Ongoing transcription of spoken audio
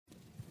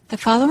The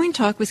following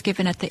talk was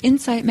given at the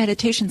Insight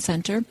Meditation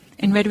Center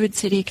in Redwood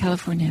City,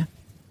 California.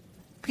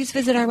 Please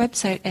visit our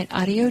website at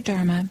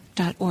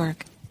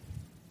audiodharma.org.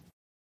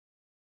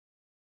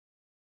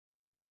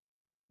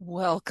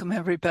 Welcome,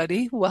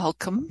 everybody.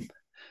 Welcome.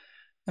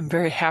 I'm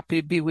very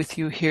happy to be with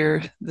you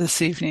here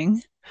this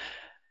evening.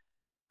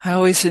 I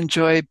always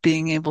enjoy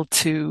being able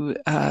to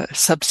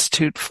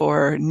substitute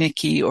for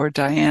Nikki or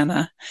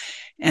Diana,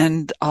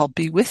 and I'll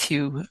be with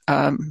you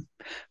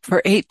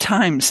for 8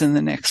 times in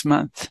the next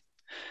month.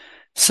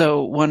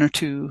 So 1 or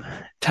 2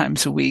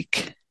 times a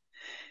week.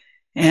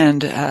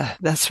 And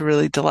that's a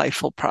really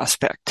delightful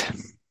prospect.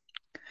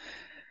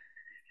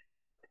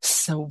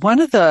 So one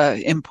of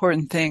the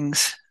important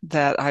things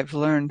that I've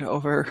learned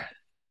over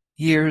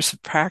years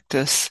of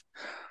practice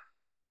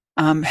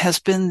has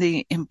been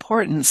the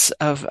importance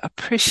of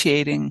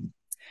appreciating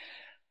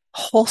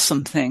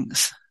wholesome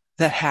things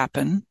that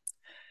happen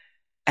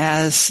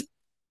as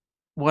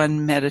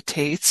one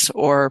meditates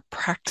or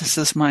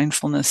practices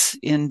mindfulness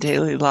in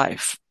daily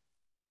life.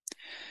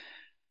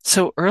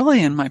 So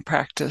early in my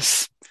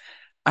practice,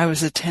 I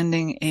was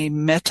attending a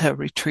Metta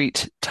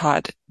retreat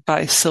taught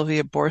by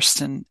Sylvia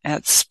Borston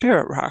at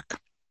Spirit Rock.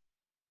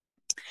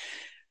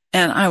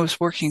 And I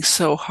was working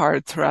so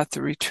hard throughout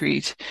the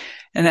retreat.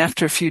 And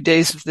after a few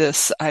days of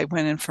this, I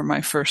went in for my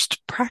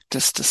first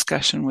practice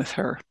discussion with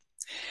her.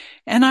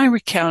 And I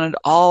recounted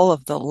all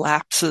of the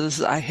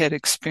lapses I had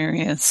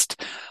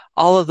experienced,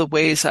 all of the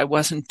ways I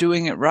wasn't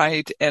doing it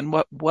right, and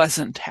what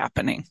wasn't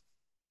happening.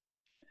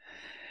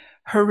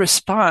 Her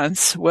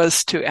response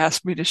was to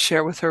ask me to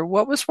share with her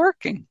what was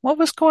working, what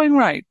was going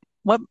right,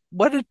 what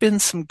had been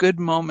some good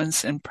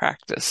moments in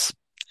practice.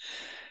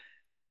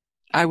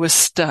 I was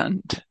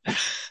stunned.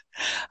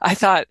 I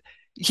thought,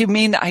 you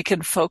mean I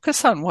can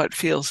focus on what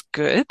feels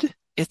good?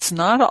 It's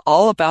not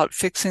all about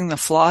fixing the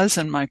flaws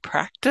in my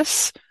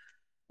practice,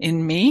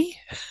 in me?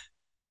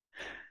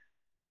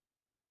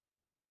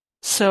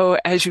 So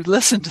as you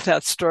listen to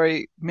that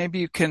story, maybe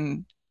you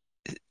can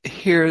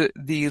hear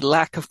the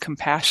lack of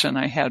compassion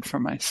I had for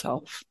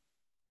myself.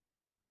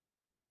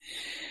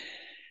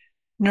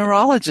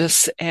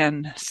 Neurologists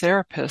and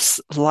therapists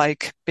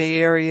like Bay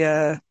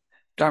Area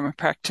Dharma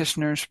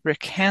practitioners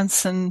Rick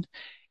Hansen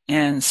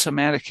and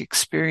somatic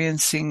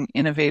experiencing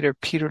innovator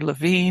Peter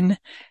Levine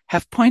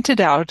have pointed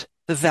out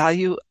the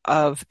value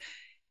of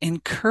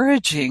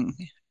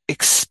encouraging,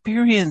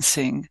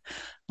 experiencing,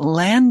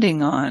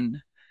 landing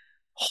on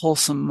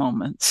wholesome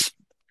moments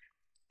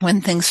when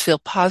things feel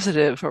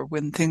positive or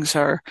when things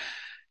are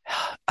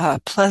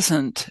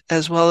pleasant,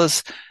 as well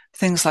as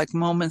things like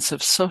moments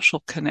of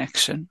social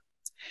connection,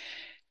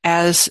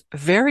 as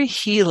very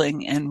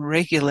healing and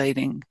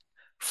regulating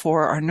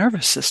for our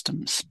nervous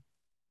systems.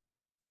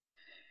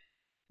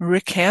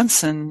 Rick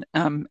Hansen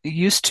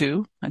used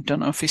to, I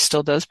don't know if he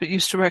still does, but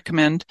used to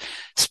recommend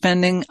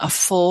spending a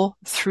full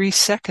 3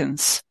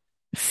 seconds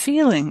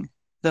feeling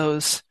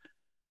those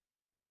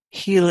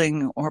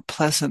healing or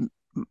pleasant,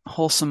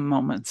 wholesome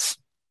moments.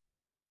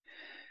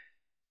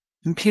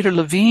 And Peter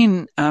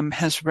Levine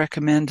has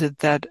recommended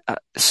that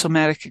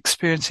somatic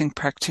experiencing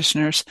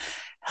practitioners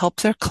help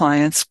their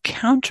clients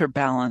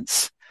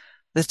counterbalance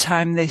the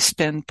time they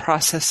spend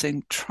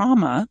processing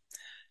trauma,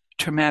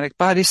 traumatic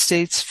body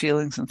states,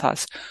 feelings, and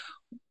thoughts.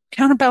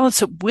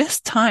 Counterbalance it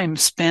with time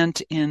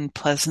spent in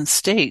pleasant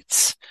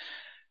states,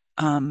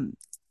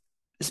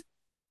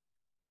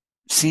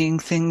 seeing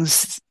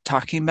things,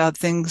 talking about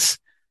things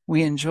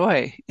we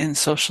enjoy in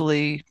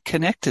socially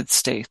connected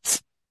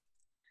states.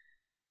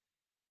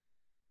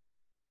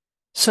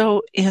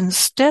 So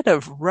instead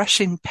of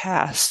rushing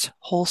past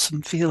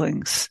wholesome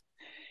feelings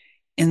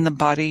in the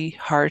body,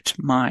 heart,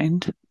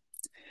 mind,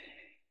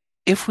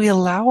 if we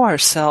allow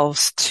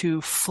ourselves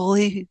to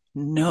fully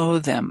know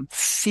them,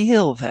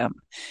 feel them,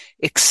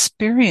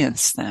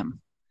 experience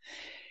them,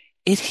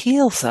 it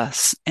heals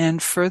us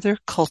and further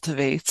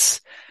cultivates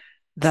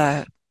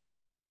the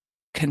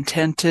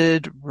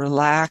contented,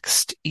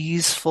 relaxed,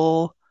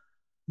 easeful,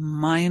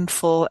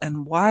 mindful,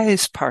 and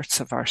wise parts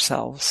of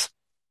ourselves.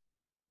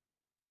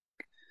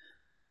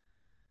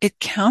 It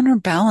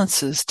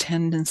counterbalances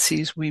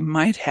tendencies we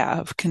might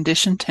have,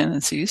 conditioned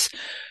tendencies,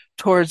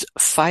 towards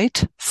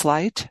fight,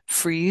 flight,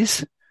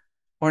 freeze,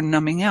 or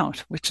numbing out,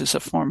 which is a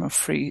form of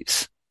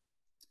freeze.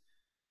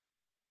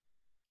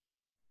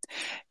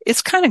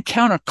 It's kind of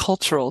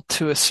countercultural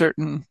to a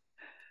certain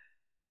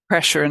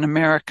pressure in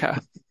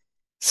America.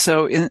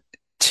 So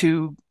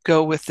to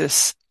go with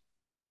this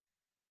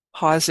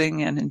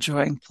pausing and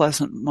enjoying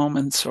pleasant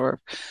moments or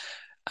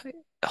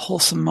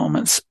wholesome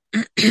moments,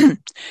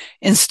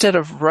 instead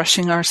of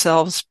rushing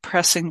ourselves,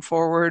 pressing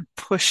forward,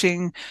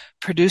 pushing,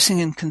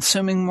 producing and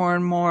consuming more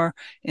and more,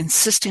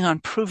 insisting on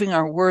proving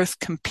our worth,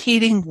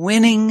 competing,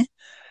 winning,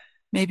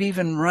 maybe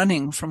even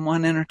running from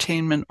one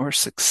entertainment or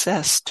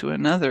success to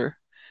another.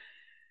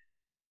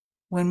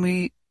 When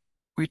we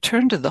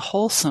return to the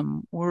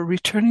wholesome, we're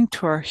returning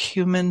to our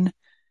human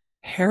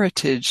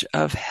heritage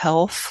of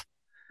health,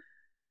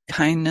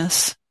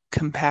 kindness,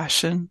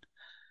 compassion,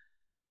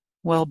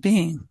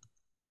 well-being.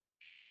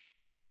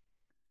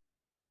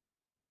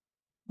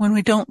 when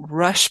we don't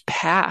rush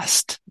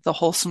past the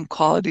wholesome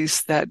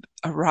qualities that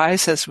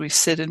arise as we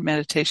sit in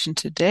meditation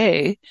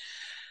today,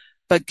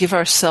 but give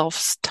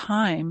ourselves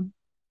time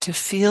to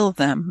feel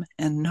them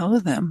and know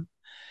them,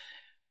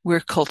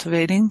 we're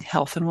cultivating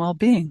health and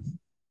well-being.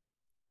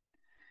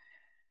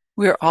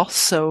 We're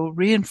also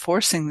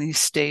reinforcing these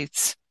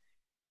states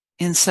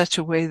in such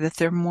a way that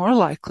they're more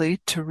likely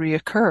to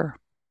reoccur.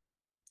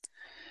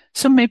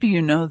 So maybe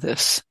you know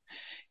this.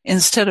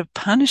 Instead of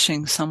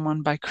punishing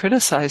someone by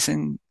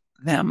criticizing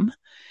them,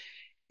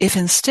 if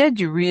instead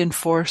you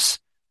reinforce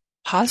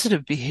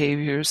positive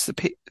behaviors,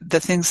 the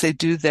things they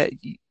do that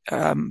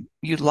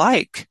you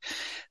like,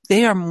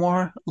 they are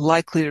more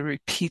likely to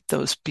repeat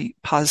those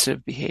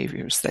positive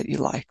behaviors that you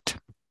liked.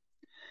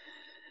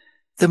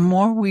 The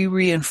more we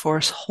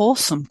reinforce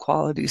wholesome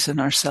qualities in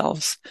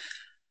ourselves,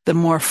 the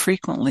more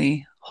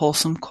frequently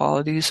wholesome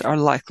qualities are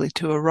likely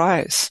to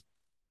arise.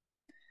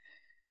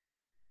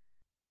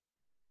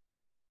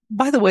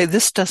 By the way,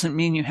 this doesn't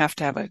mean you have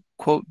to have a,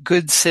 quote,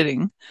 good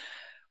sitting,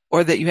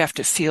 or that you have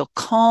to feel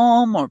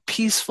calm or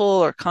peaceful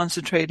or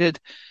concentrated.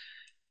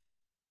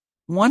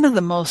 One of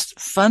the most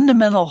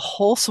fundamental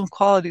wholesome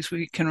qualities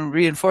we can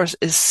reinforce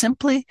is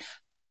simply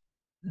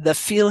the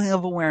feeling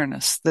of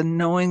awareness, the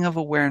knowing of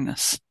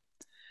awareness.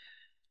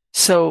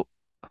 So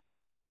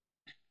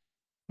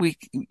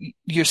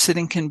your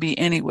sitting can be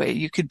any way.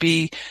 You could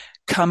be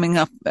coming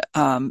up,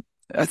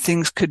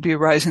 things could be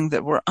arising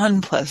that were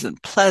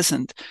unpleasant,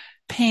 pleasant,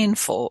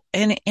 painful,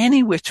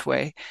 any which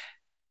way.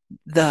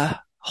 The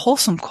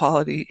wholesome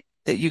quality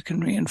that you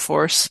can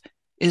reinforce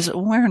is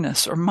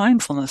awareness or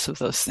mindfulness of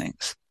those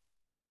things.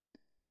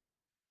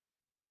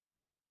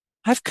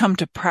 I've come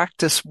to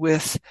practice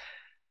with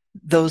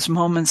those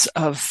moments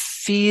of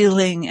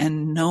feeling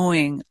and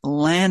knowing,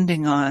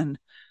 landing on,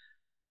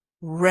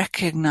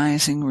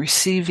 recognizing,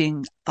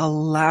 receiving,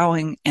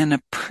 allowing, and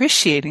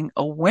appreciating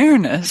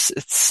awareness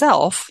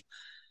itself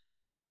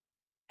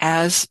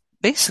as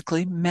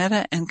basically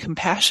metta and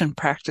compassion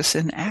practice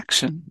in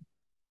action.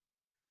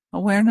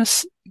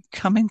 Awareness,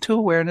 coming to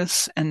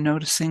awareness and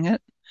noticing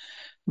it,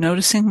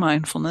 noticing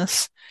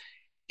mindfulness,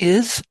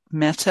 is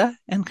metta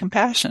and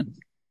compassion.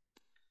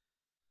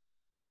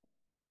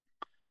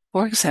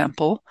 For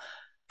example,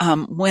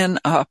 when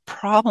a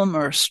problem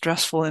or a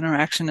stressful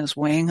interaction is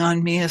weighing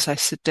on me as I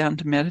sit down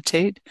to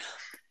meditate,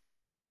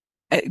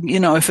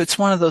 if it's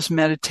one of those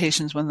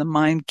meditations when the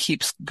mind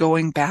keeps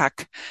going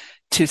back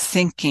to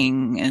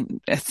thinking and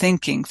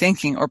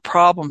thinking or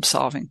problem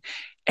solving,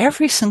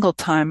 every single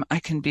time I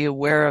can be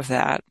aware of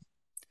that,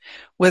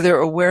 whether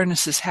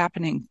awareness is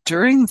happening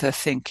during the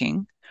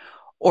thinking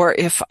or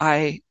if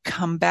I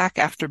come back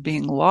after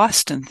being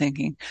lost in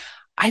thinking,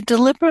 I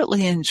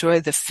deliberately enjoy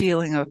the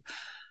feeling of,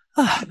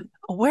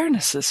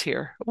 awareness is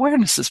here.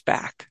 Awareness is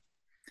back.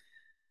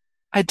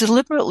 I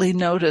deliberately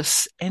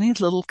notice any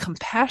little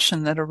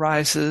compassion that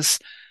arises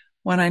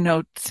when I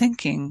know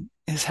thinking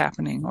is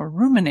happening or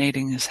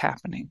ruminating is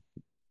happening.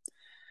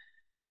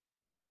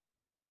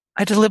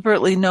 I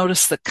deliberately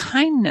notice the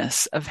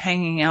kindness of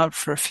hanging out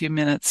for a few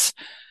minutes,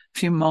 a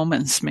few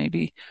moments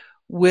maybe,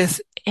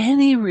 with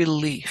any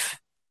relief,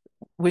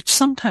 which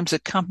sometimes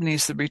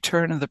accompanies the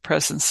return of the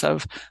presence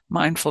of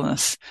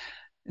mindfulness,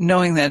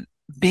 knowing that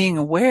being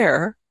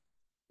aware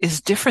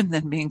is different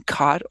than being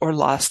caught or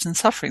lost in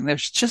suffering.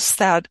 There's just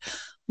that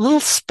little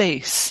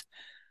space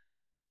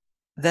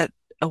that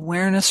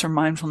awareness or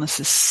mindfulness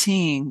is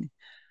seeing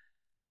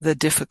the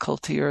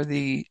difficulty or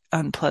the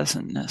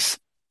unpleasantness.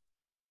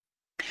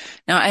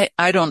 Now,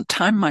 I don't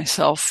time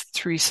myself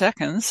 3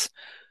 seconds,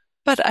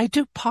 but I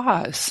do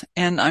pause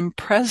and I'm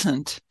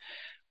present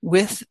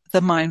with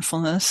the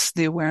mindfulness,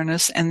 the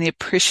awareness, and the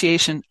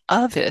appreciation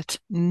of it,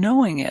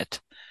 knowing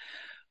it,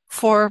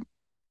 for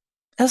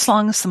as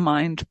long as the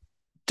mind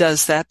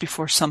does that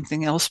before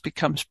something else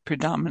becomes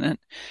predominant.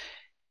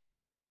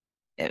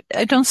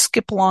 I don't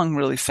skip along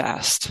really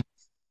fast.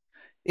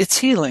 It's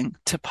healing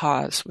to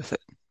pause with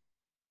it.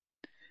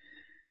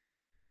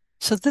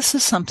 So this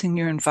is something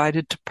you're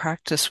invited to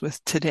practice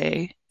with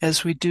today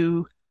as we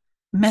do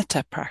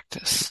metta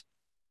practice.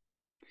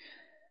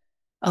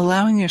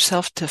 Allowing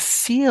yourself to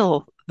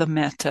feel the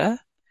metta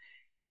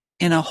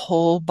in a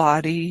whole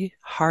body,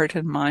 heart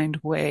and mind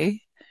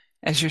way,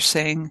 as you're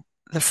saying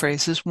the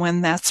phrases,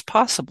 when that's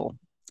possible.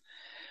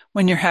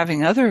 When you're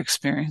having other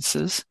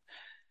experiences,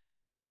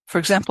 for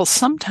example,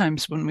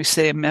 sometimes when we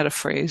say a metta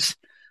phrase,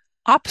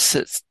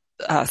 opposite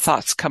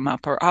thoughts come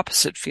up or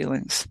opposite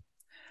feelings.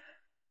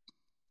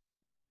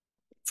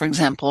 For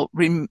example,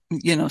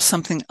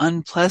 something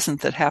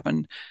unpleasant that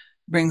happened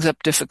brings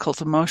up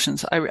difficult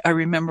emotions. I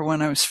remember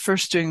when I was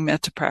first doing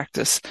metta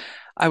practice,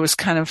 I was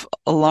kind of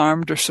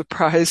alarmed or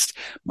surprised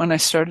when I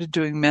started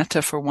doing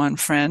metta for one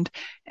friend.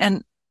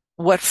 And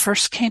what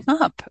first came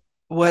up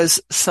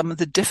was some of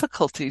the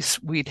difficulties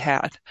we'd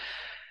had.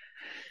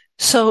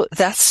 So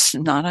that's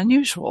not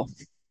unusual.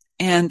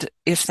 And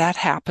if that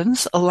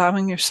happens,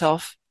 allowing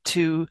yourself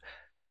to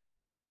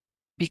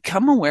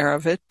become aware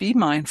of it, be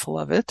mindful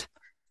of it,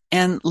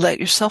 and let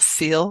yourself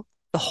feel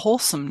the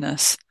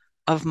wholesomeness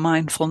of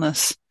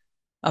mindfulness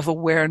of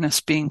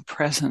awareness being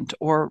present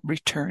or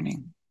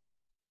returning.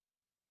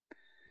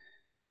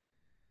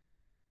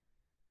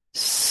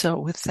 So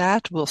with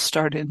that, we'll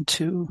start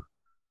into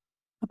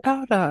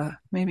about a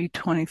maybe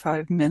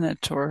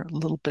 25-minute or a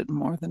little bit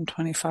more than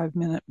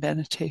 25-minute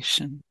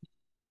meditation.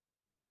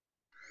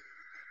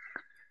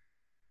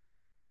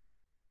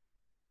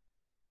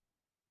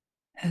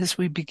 As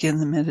we begin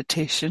the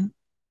meditation,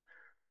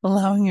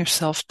 allowing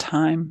yourself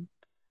time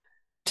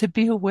to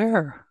be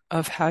aware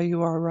of how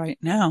you are right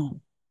now.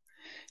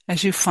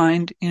 As you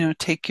find,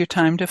 take your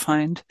time to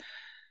find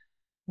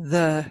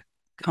the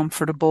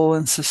comfortable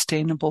and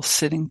sustainable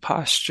sitting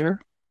posture.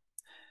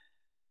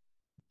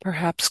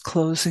 Perhaps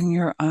closing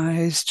your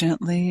eyes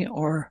gently,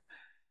 or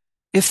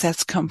if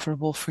that's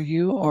comfortable for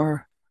you,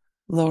 or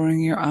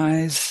lowering your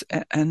eyes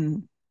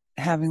and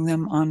having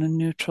them on a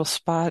neutral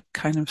spot,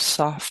 kind of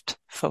soft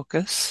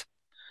focus.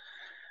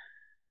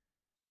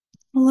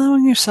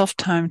 Allowing yourself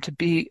time to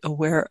be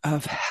aware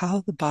of how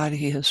the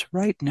body is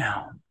right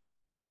now.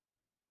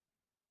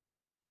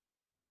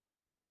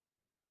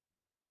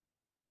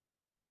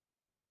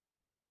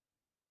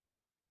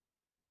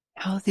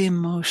 How the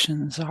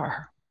emotions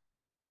are.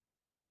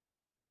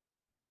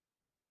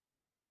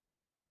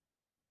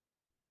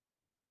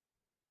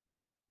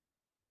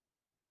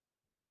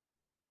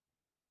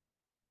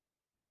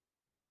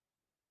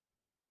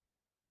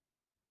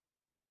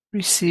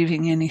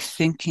 Receiving any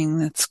thinking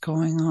that's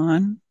going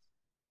on.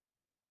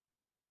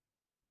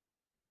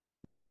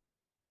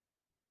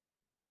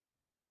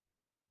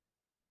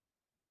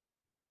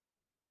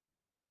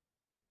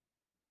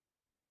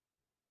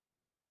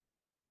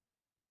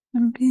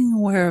 And being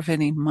aware of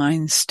any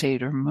mind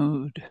state or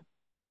mood.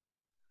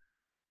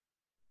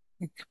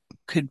 It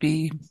could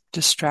be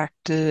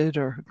distracted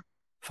or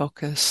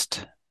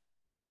focused,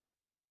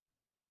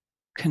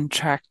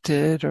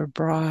 contracted or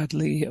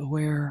broadly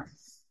aware,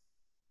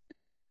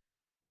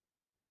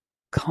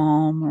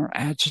 calm or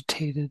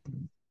agitated.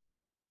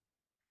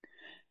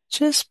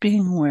 Just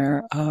being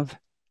aware of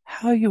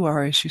how you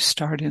are as you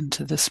start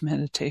into this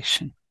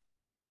meditation.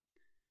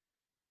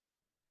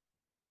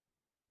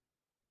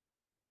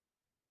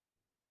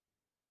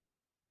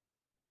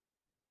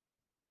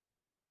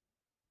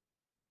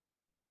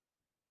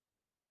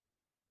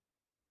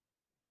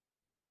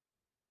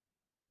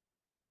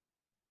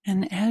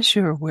 And as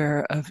you're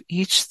aware of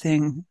each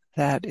thing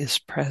that is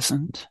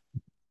present,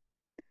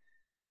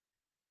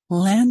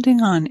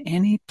 landing on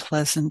any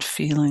pleasant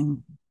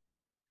feeling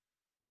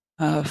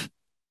of,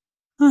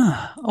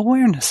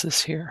 awareness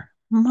is here,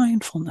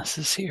 mindfulness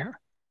is here.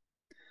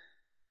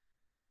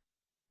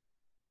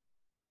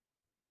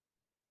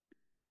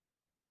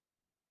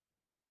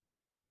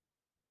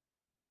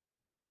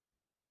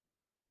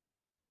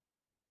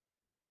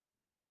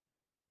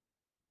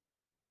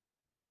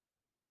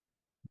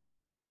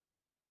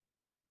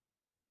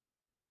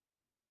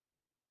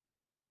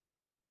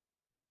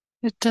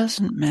 It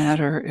doesn't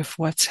matter if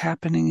what's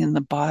happening in the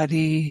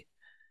body,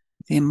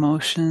 the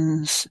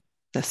emotions,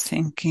 the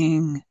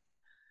thinking,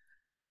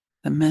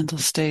 the mental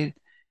state,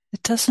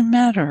 it doesn't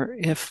matter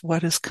if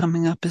what is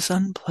coming up is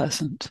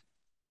unpleasant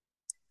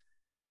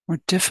or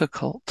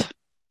difficult.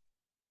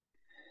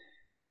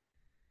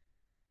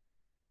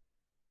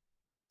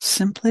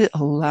 Simply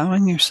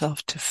allowing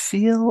yourself to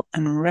feel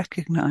and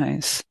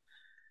recognize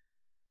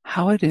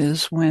how it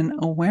is when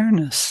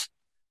awareness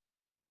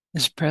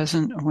is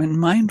present or when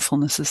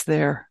mindfulness is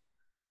there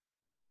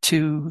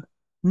to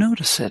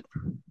notice it.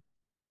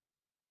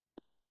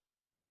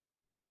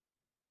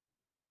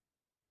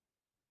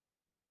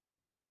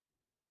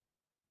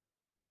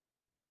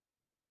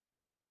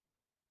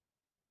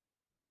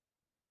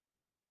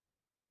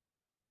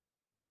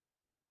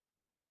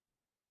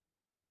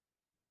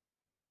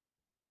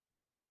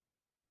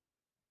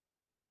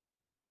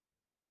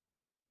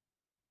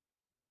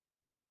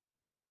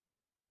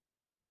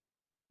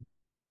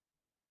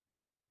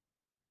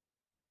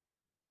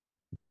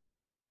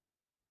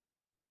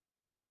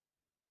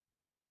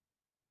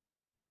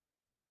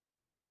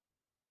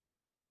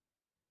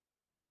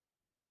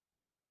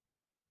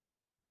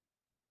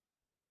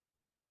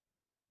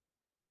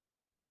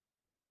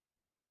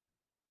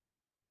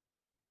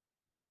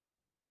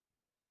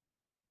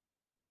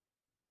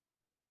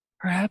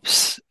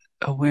 Perhaps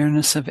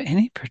awareness of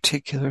any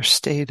particular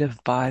state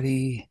of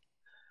body,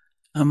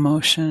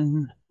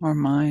 emotion, or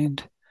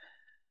mind.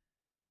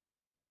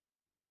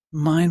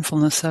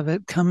 Mindfulness of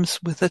it comes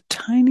with a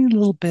tiny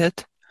little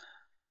bit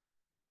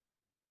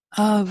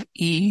of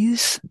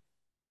ease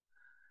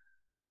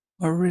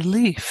or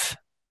relief.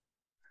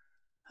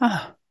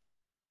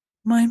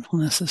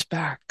 Mindfulness is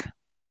back.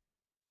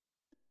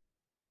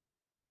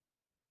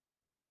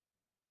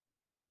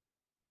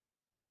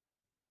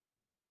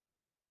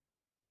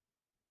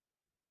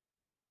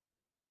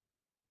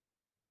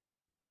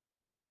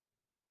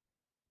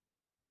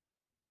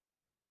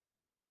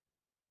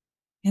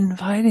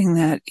 Inviting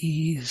that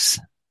ease,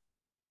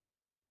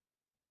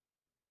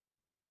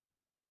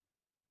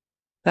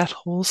 that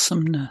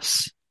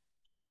wholesomeness,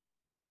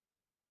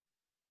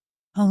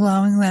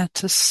 allowing that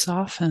to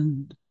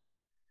soften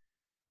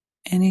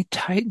any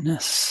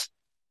tightness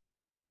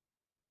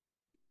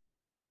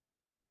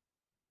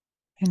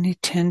any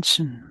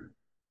tension.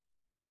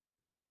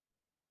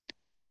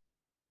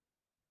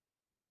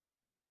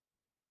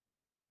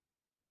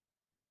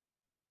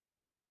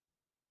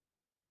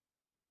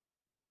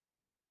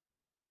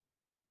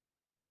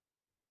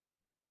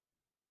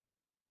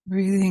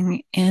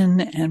 Breathing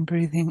in and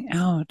breathing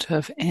out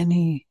of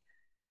any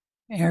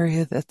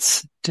area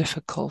that's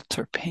difficult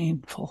or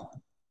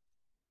painful.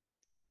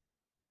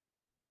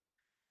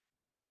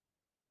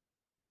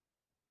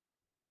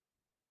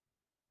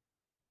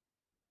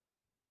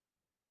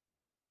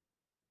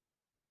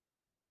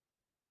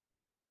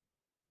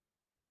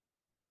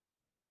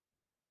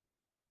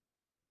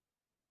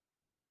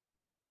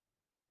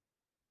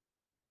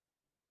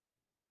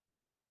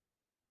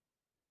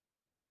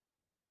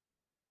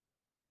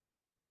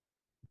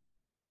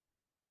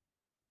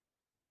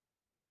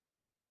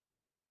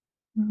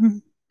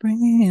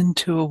 Bringing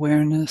into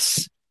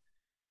awareness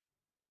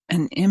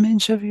an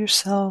image of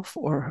yourself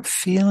or a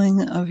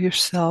feeling of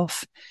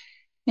yourself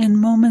in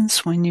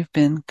moments when you've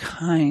been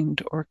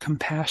kind or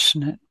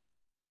compassionate.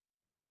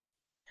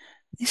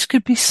 These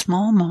could be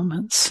small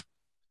moments,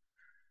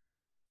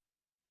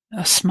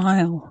 a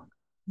smile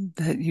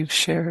that you've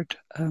shared,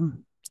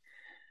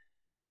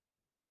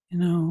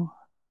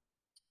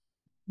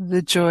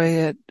 the joy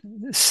at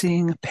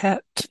seeing a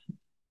pet,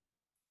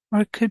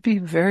 or it could be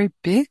a very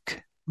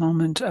big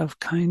moment of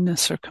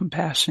kindness or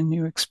compassion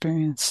you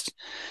experienced.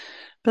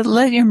 But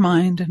let your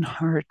mind and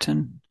heart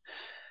and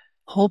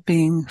whole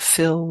being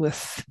fill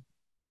with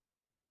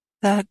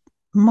that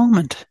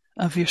moment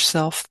of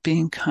yourself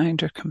being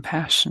kind or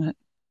compassionate.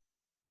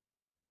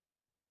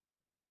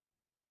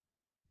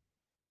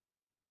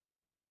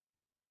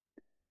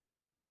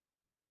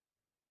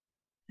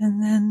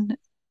 And then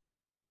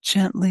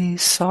gently,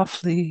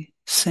 softly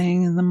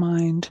saying in the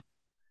mind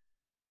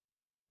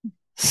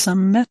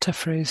some metta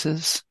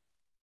phrases.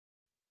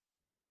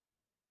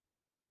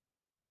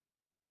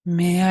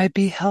 May I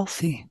be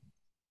healthy.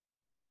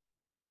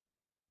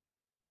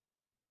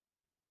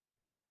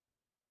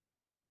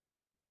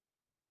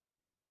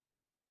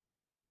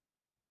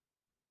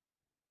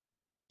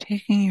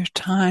 Taking your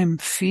time,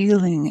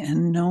 feeling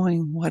and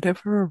knowing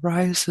whatever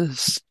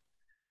arises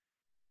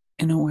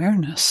in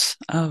awareness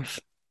of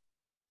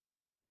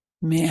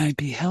may I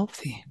be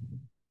healthy.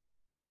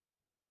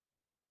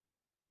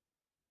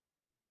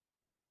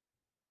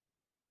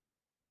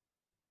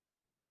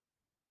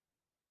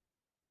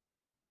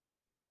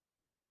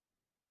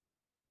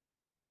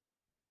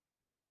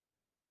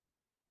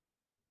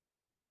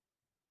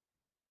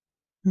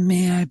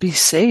 May I be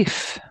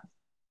safe.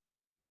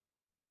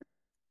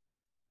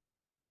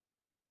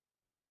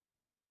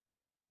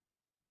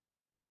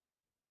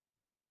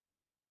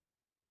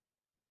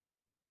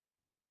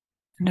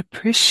 And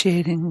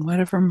appreciating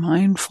whatever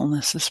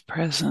mindfulness is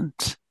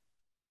present,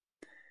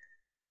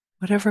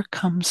 whatever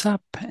comes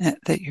up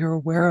that you're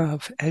aware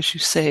of as you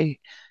say,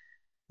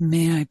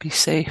 may I be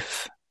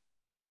safe.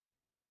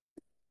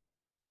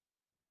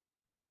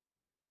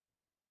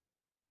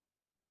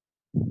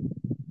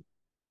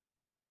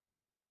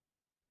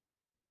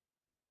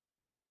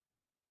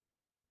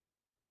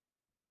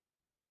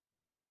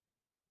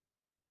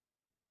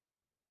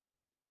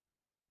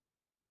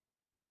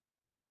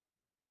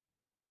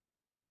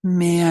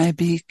 May I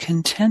be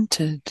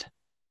contented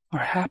or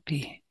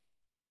happy.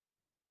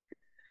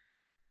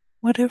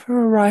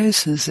 Whatever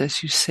arises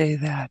as you say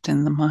that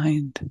in the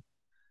mind,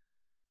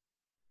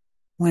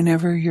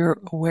 whenever you're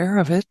aware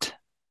of it,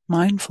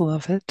 mindful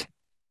of it,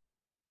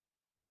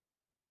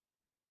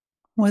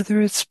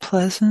 whether it's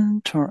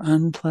pleasant or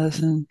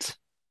unpleasant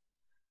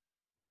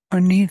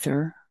or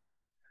neither,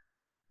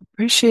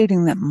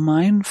 appreciating that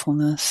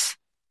mindfulness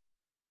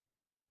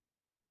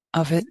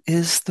of it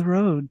is the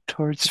road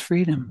towards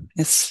freedom.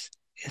 It's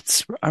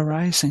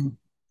arising.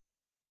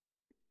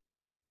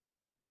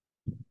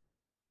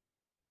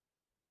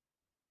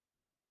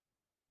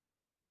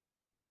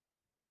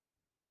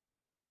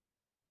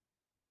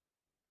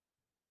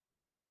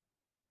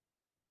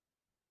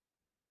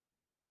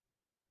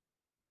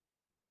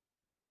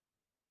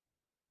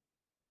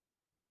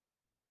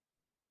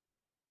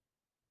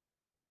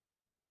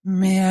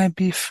 May I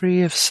be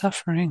free of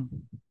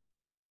suffering.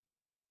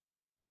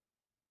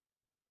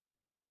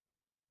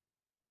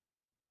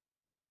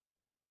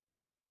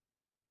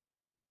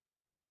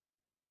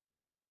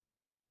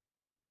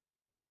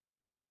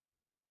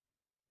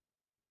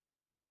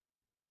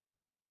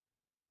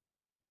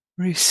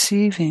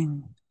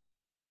 Receiving,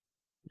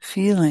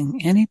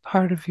 feeling any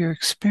part of your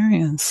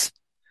experience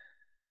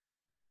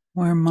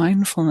where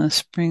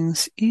mindfulness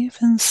brings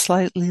even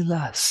slightly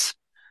less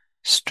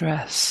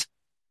stress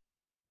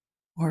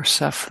or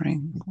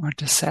suffering or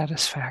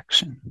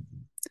dissatisfaction.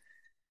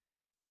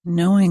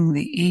 Knowing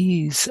the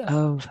ease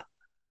of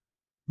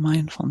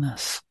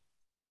mindfulness.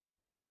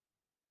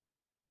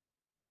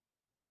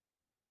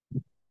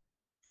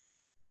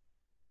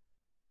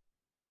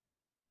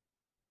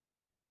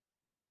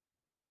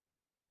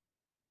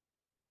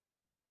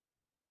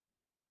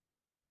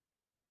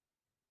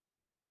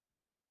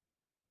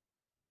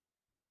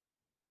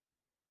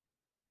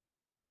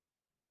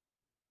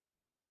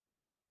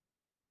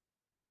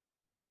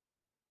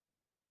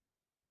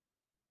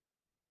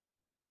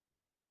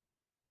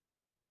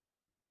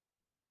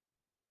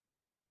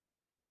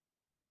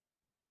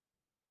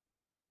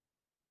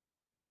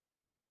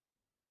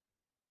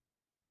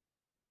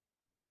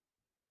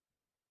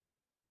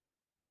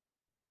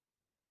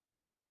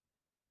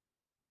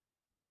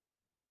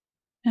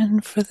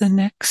 And for the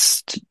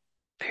next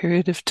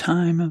period of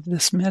time of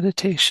this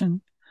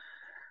meditation,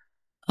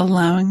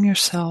 allowing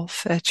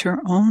yourself at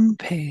your own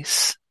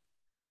pace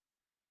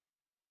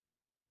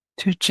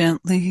to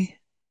gently,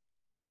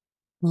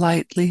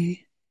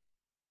 lightly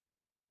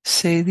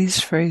say these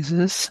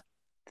phrases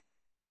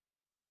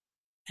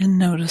and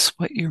notice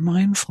what you're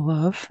mindful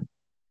of,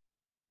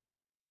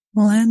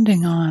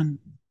 landing on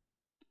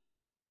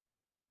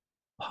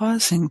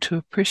pausing to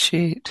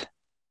appreciate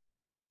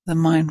the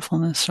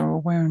mindfulness or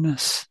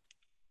awareness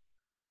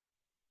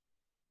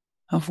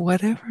of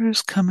whatever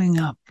is coming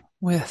up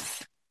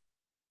with,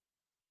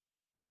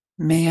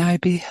 may I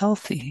be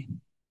healthy,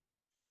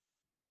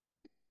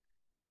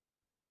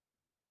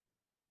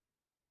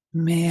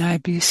 may I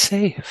be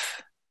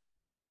safe,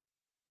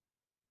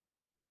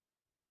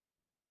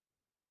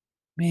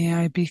 may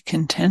I be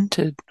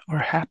contented or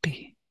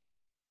happy,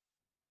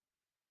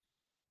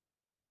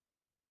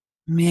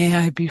 may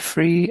I be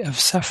free of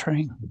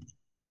suffering.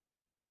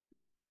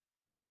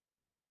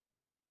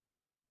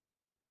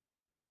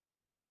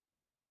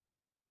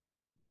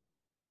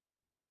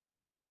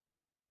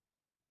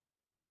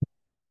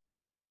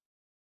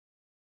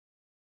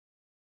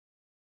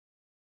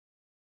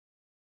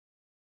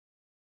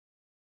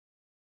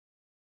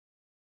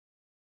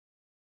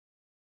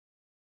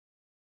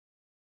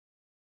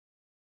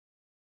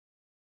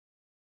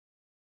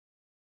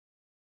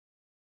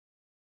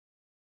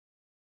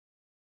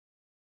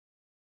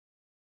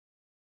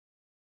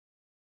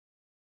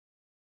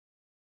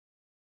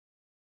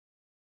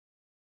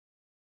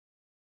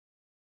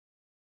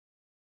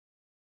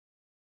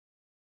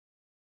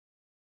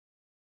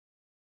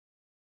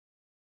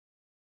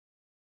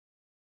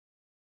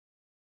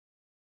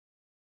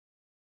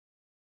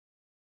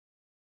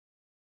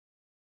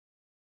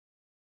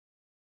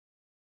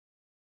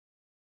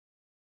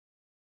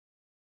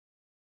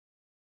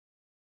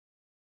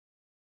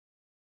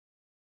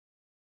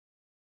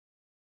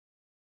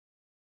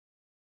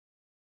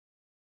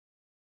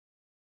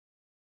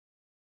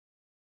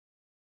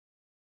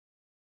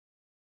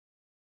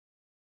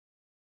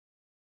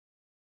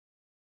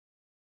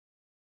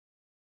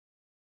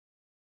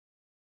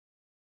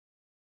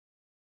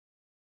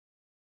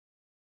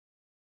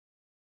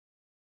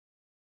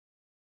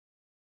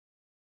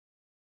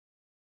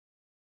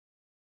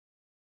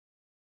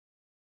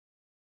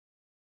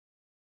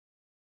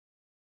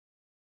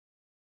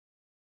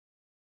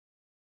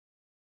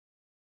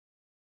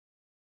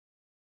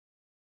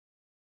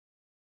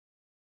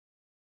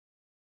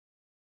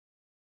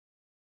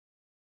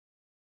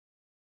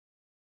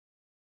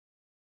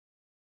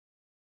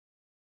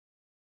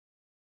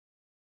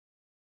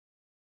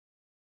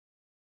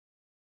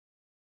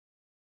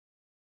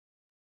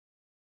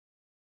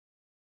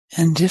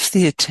 And if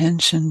the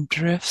attention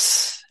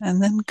drifts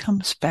and then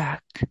comes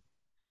back,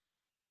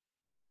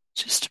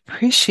 just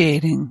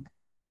appreciating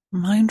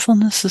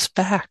mindfulness is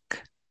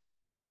back.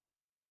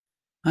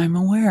 I'm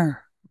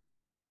aware.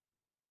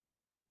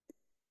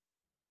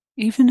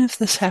 Even if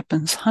this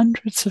happens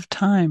hundreds of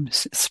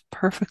times, it's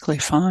perfectly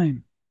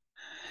fine.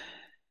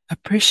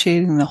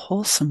 Appreciating the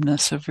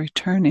wholesomeness of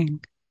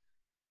returning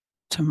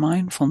to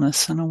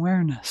mindfulness and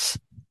awareness.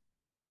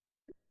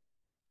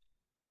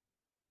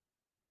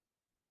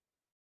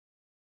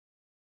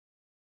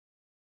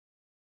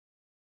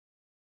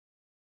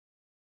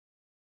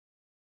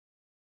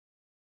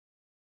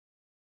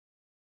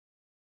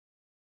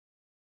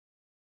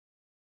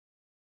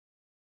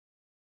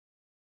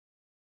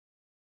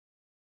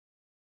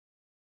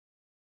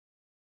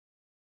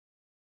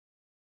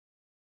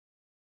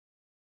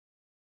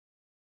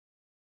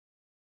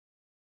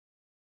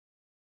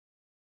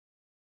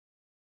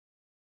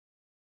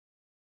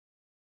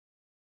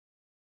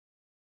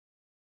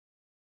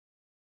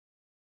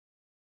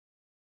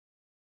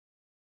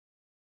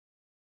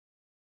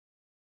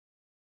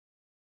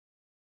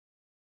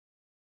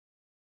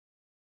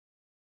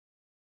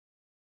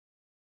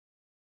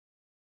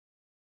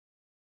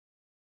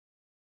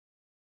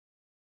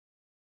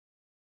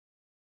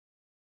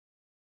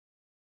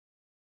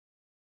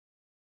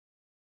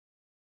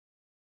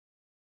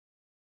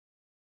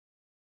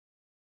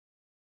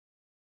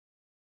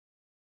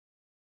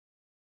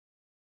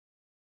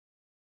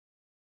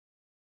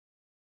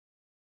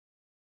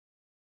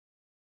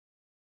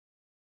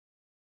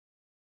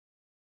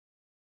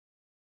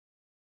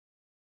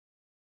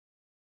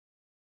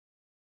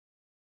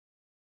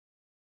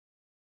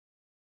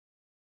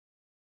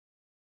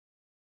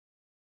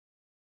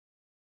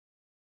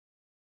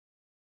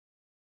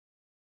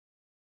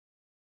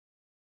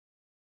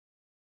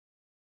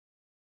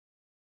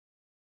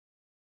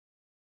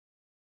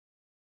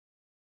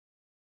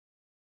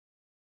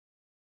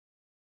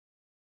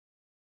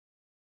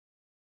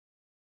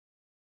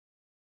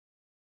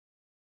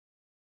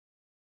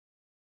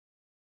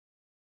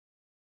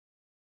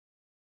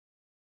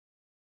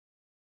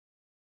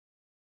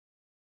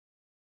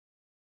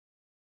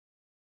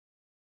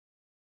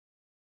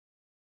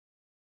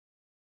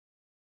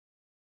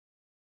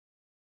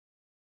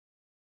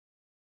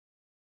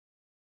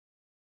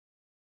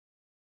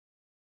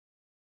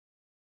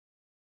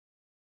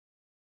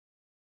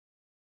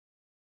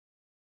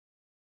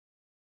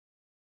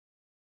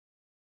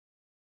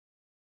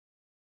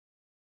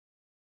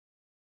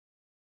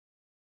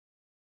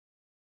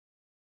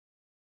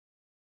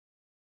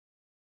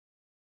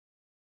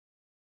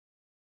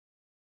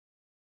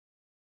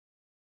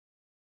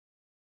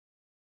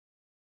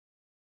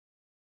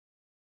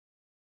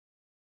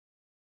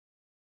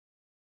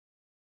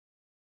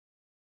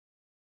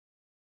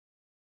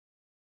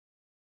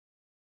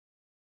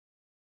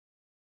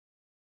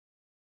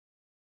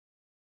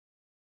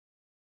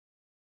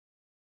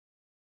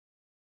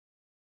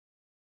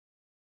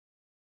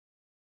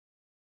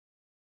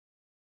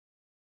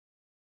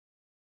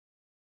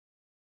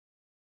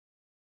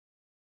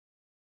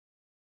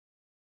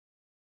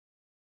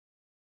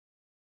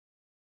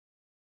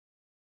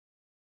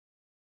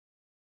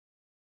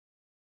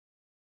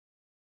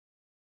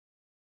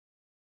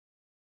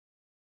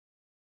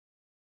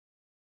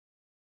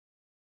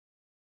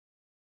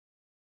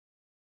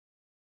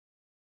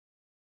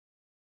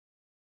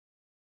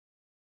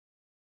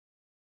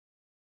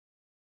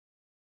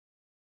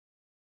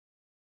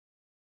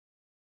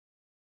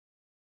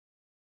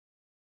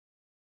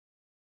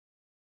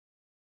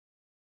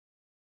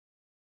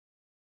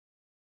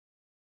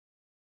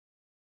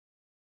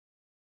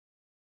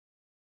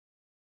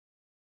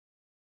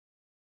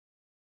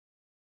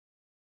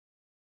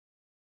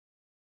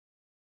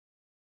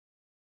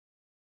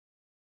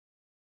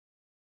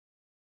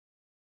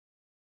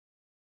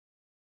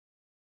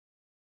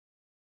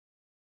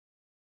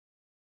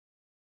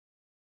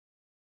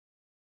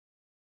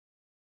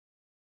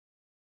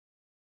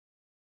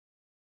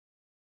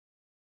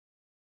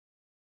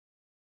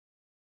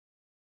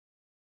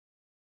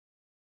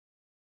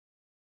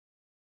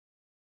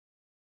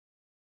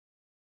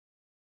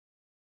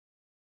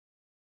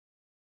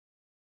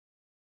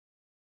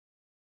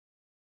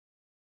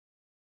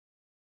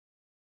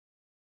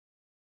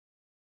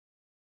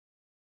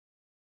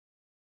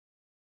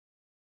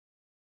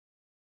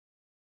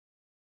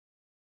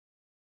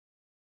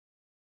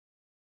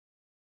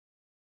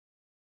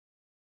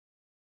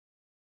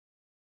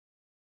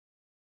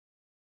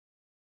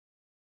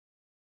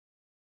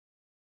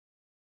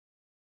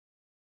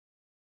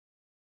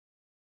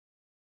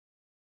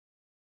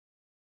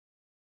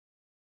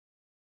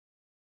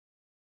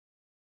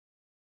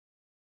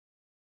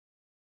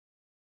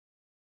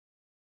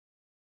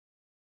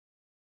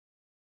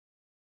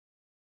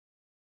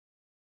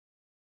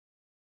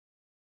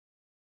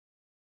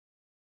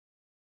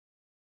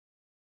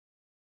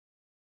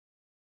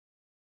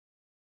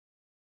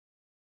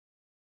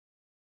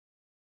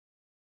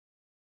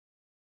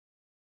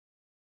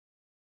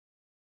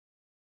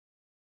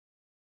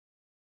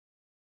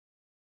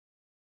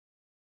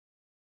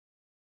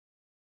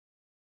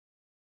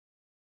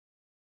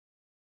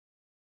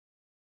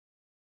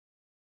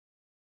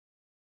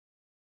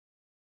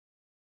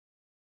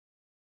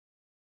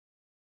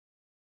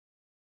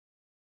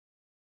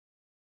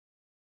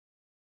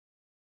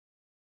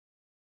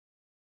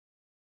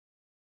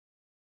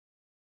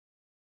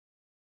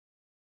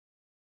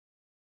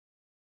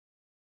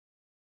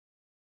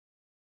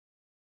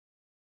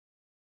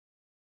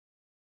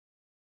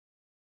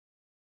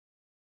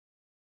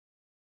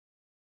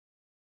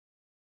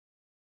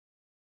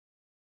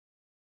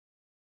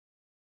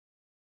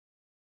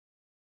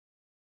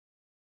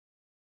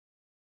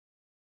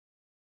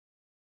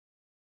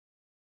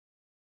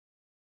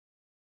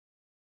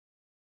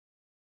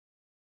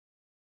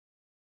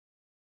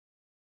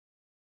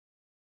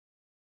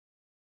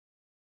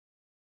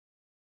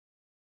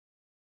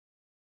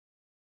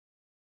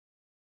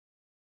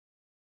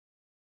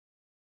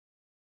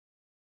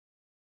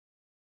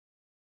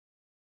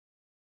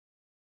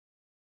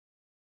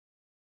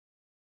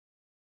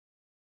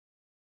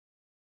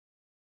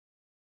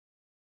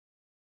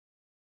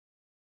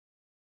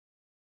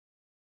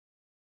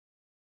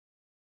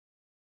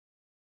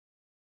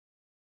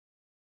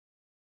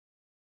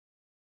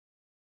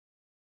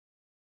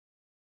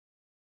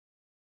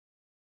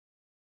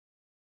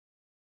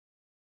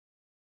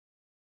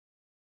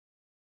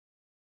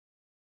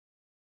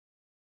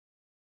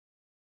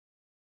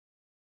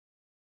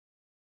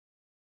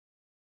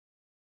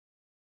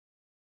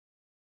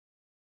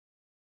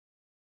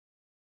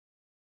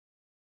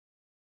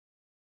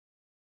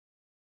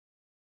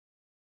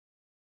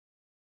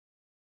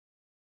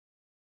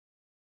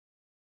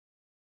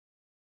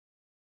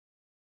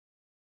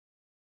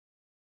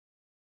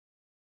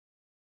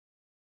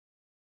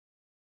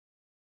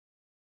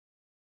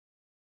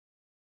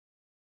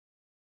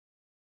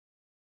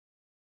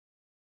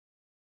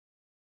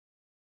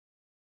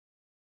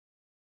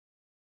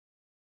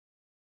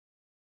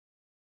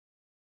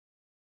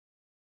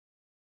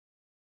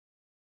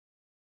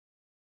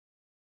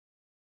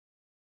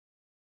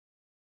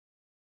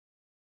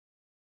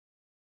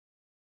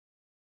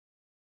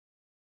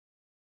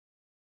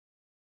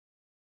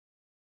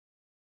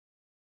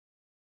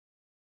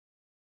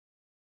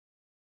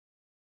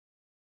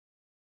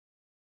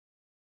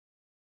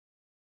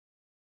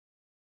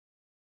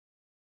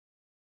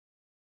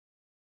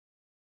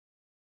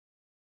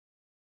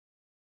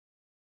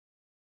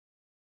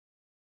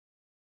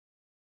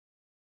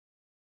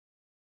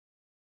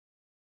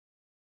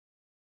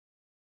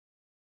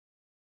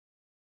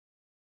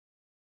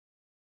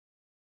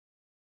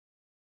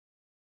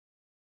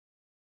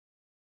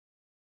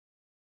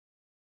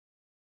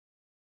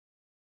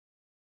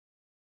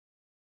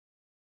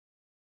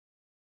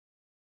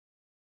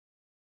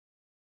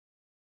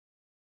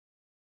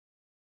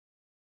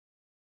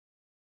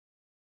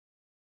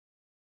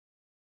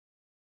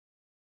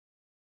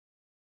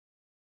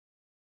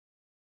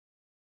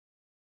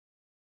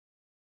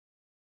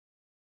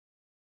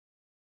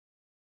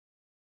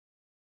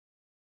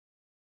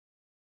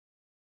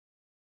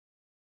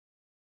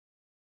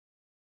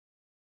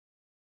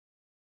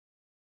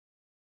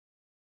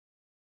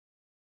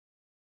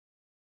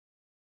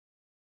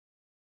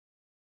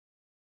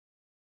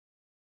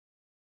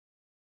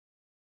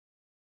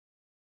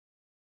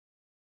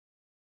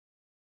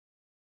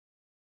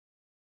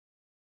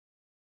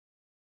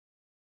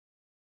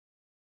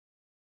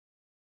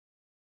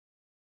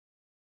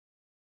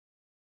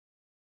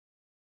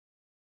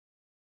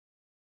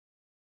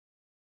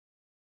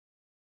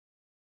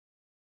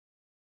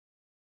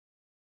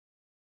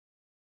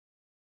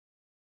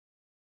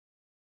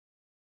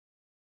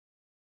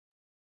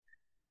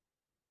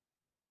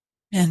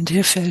 And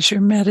if, as you're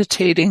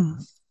meditating,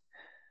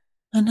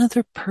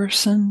 another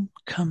person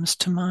comes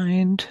to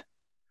mind,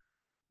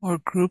 or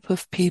group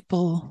of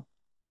people,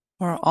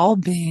 or all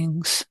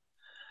beings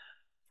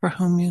for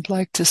whom you'd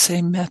like to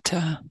say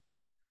metta,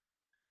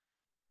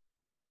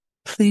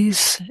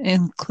 please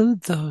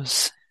include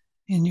those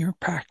in your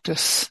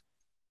practice.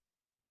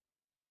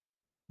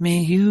 May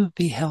you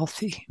be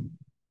healthy.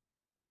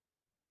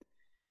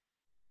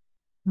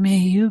 May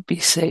you be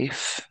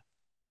safe.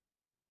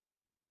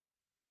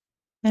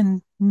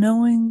 And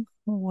knowing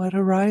what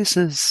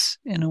arises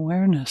in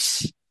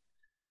awareness,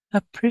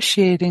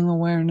 appreciating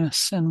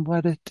awareness and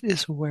what it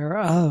is aware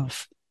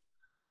of.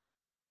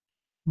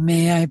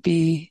 May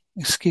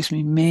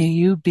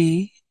you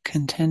be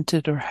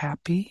contented or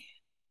happy.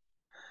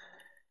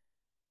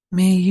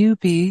 May you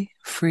be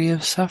free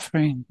of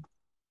suffering.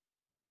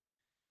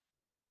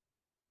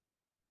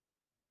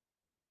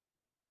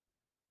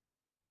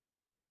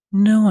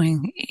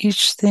 Knowing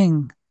each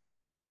thing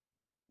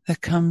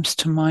that comes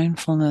to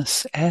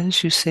mindfulness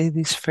as you say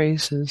these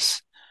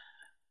phrases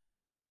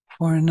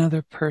for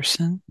another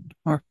person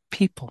or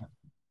people.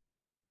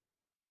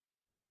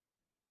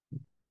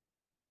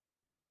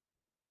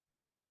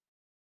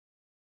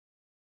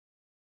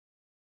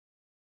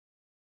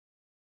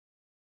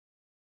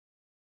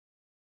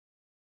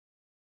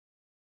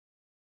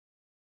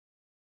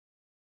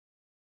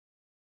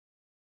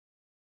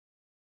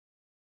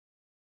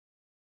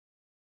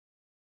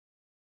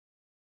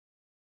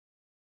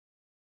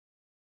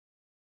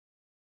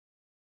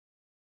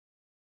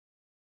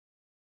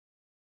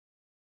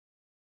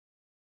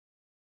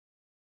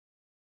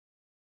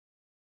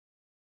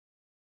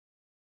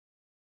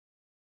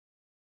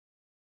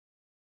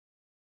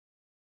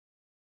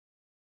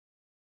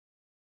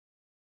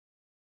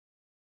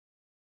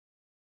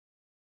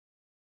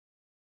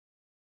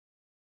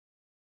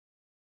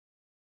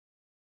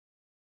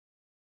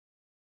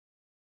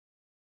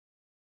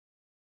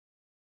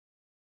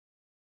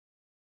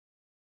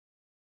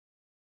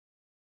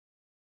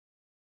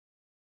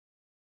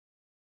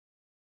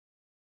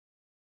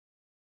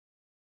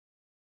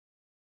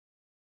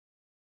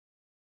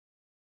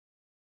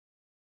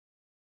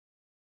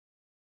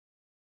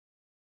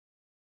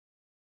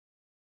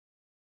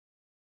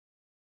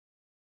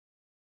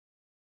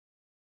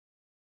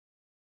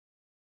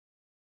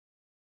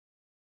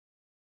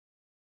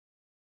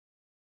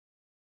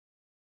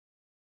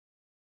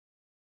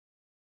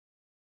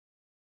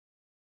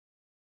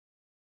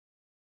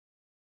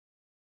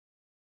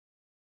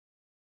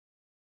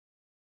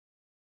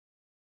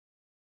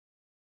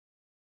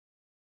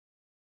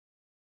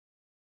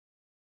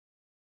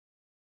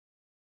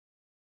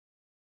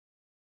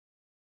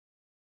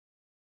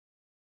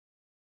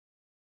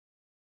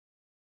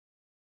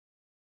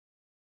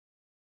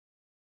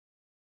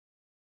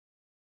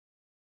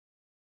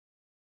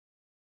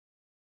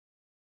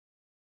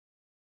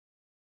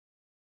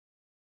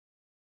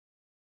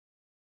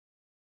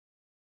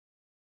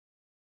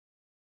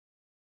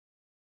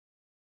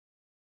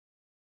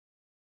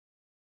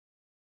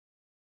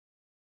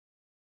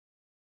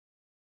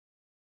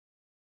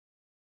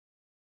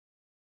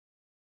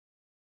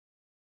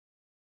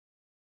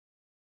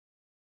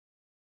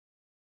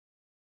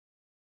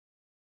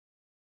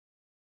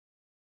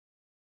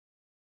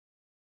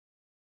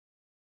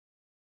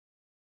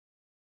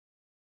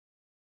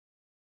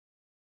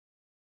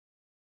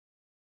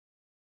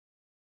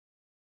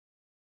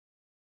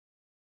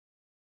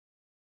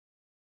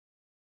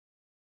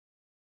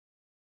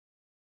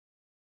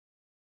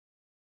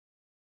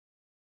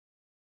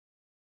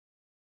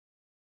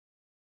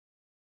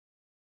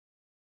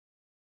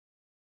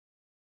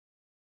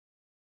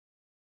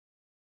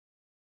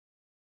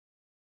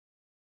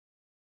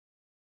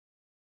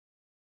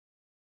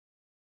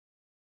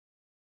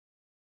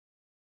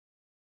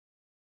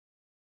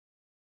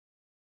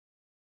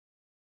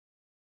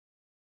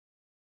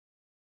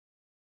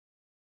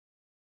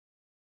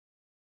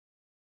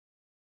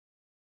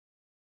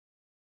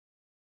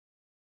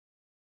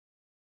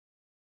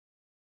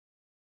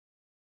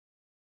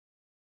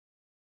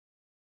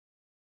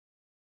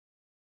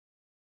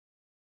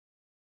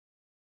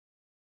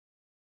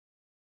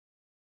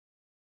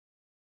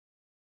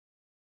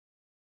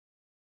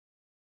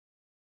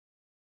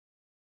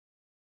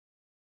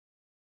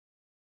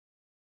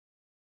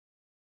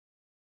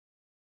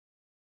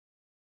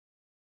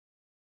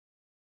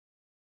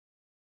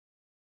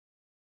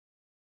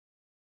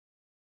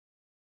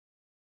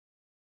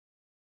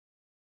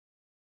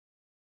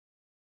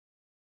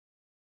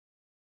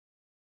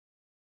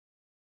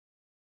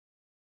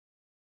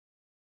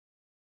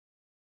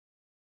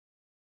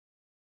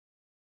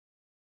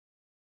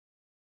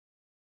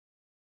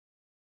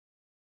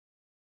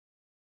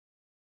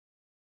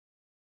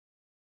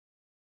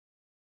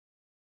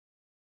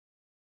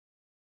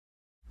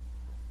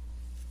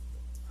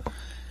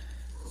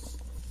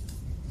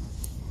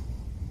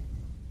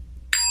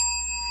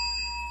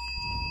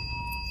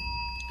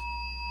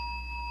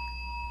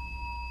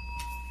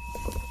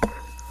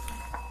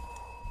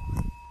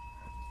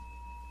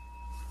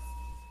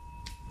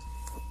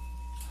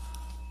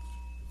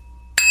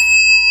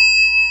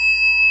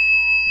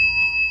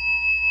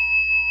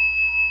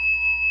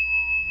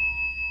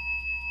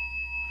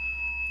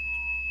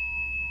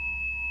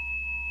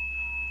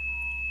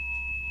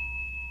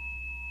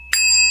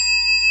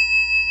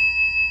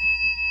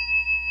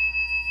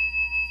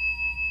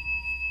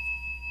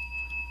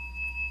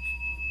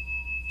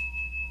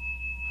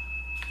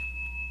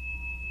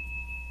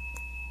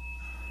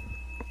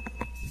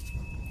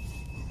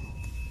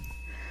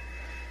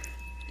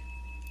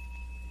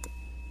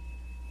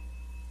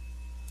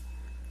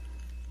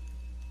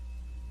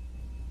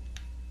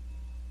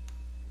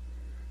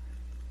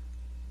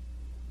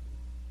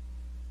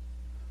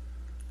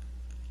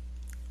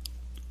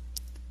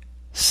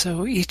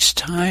 So each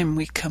time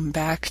we come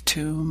back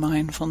to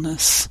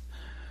mindfulness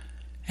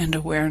and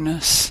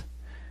awareness,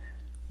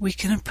 we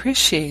can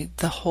appreciate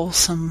the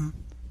wholesome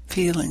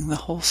feeling, the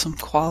wholesome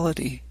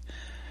quality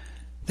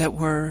that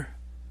we're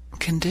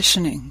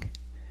conditioning.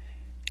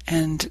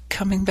 And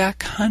coming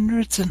back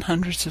hundreds and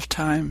hundreds of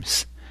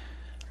times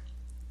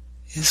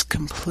is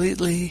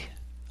completely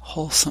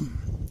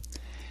wholesome.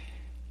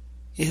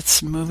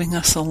 It's moving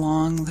us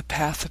along the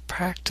path of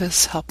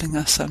practice, helping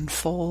us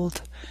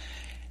unfold,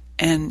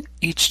 and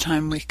each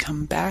time we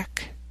come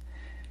back,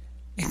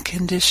 it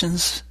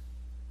conditions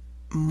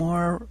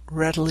more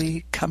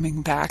readily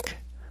coming back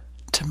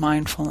to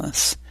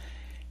mindfulness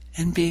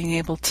and being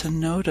able to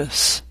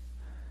notice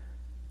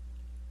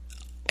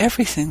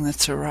everything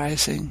that's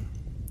arising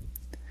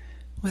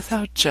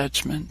without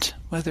judgment,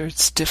 whether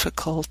it's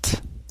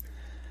difficult,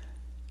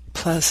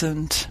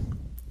 pleasant,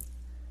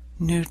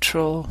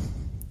 neutral,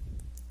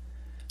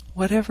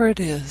 whatever it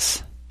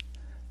is.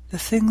 The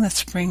thing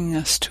that's bringing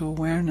us to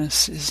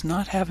awareness is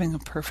not having a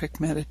perfect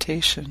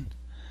meditation,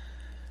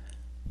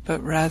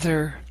 but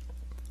rather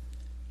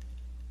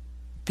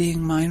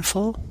being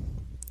mindful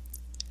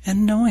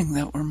and knowing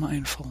that we're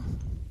mindful.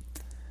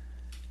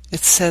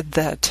 It's said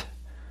that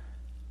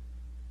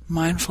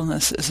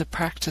mindfulness is a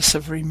practice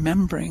of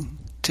remembering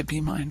to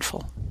be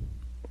mindful.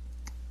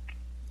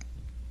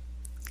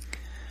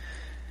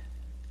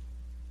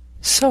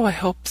 So I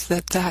hope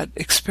that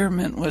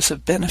experiment was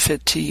of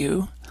benefit to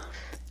you.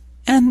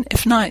 And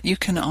if not, you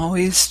can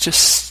always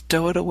just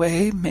stow it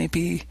away.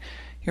 Maybe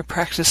your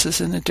practice is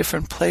in a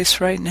different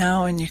place right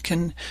now, and you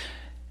can,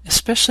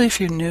 especially if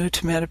you're new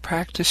to metta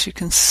practice, you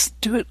can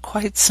do it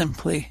quite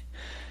simply.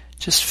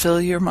 Just fill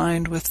your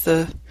mind with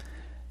the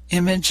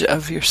image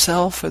of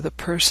yourself or the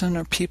person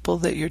or people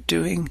that you're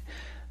doing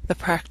the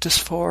practice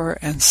for,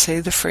 and say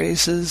the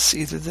phrases,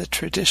 either the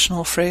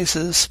traditional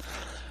phrases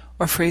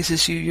or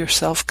phrases you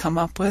yourself come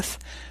up with.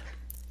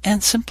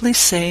 And simply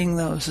saying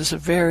those is a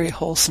very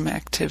wholesome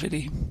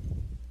activity.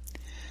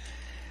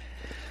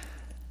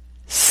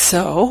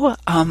 So,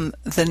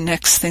 the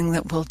next thing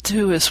that we'll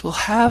do is we'll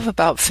have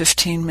about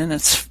 15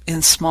 minutes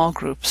in small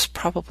groups,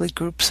 probably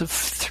groups of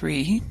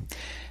 3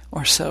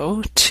 or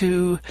so,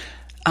 to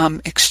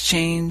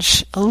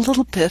exchange a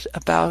little bit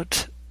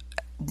about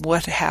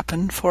what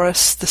happened for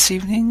us this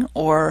evening,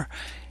 or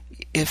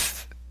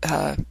if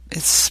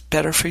it's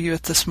better for you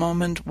at this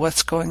moment,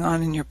 what's going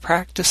on in your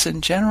practice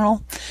in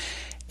general.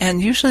 And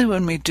usually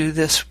when we do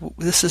this,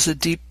 this is a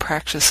deep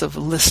practice of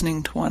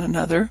listening to one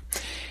another,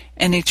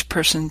 and each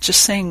person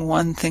just saying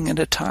one thing at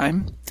a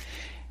time,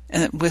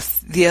 and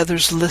with the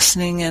others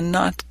listening and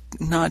not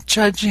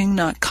judging,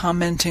 not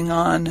commenting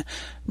on,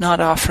 not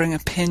offering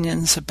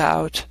opinions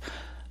about,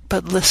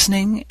 but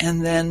listening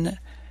and then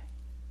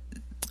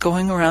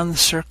going around the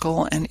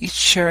circle and each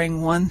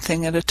sharing one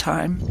thing at a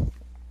time.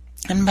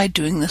 And by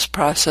doing this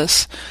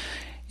process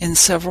in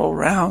several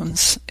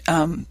rounds,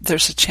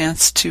 there's a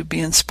chance to be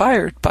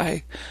inspired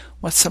by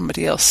what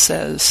somebody else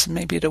says.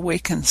 Maybe it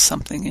awakens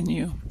something in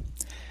you.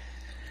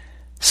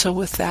 So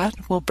with that,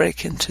 we'll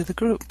break into the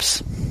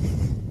groups.